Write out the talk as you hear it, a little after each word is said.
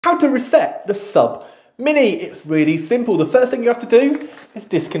How to reset the Sub Mini. It's really simple. The first thing you have to do is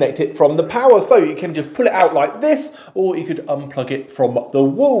disconnect it from the power. So you can just pull it out like this, or you could unplug it from the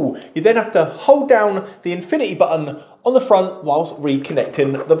wall. You then have to hold down the infinity button on the front whilst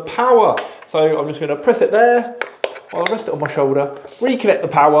reconnecting the power. So I'm just going to press it there. I'll rest it on my shoulder, reconnect the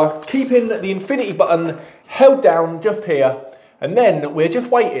power, keeping the infinity button held down just here. And then we're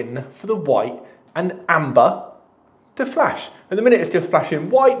just waiting for the white and amber to flash. At the minute it's just flashing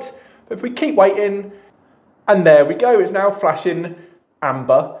white, but if we keep waiting, and there we go, it's now flashing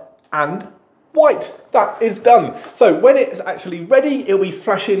amber and white. That is done. So when it's actually ready, it'll be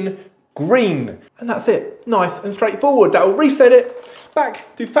flashing green. And that's it, nice and straightforward. That will reset it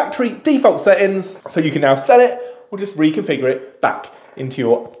back to factory default settings, so you can now sell it or just reconfigure it back into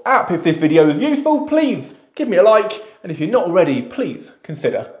your app. If this video is useful, please give me a like, and if you're not already, please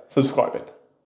consider subscribing.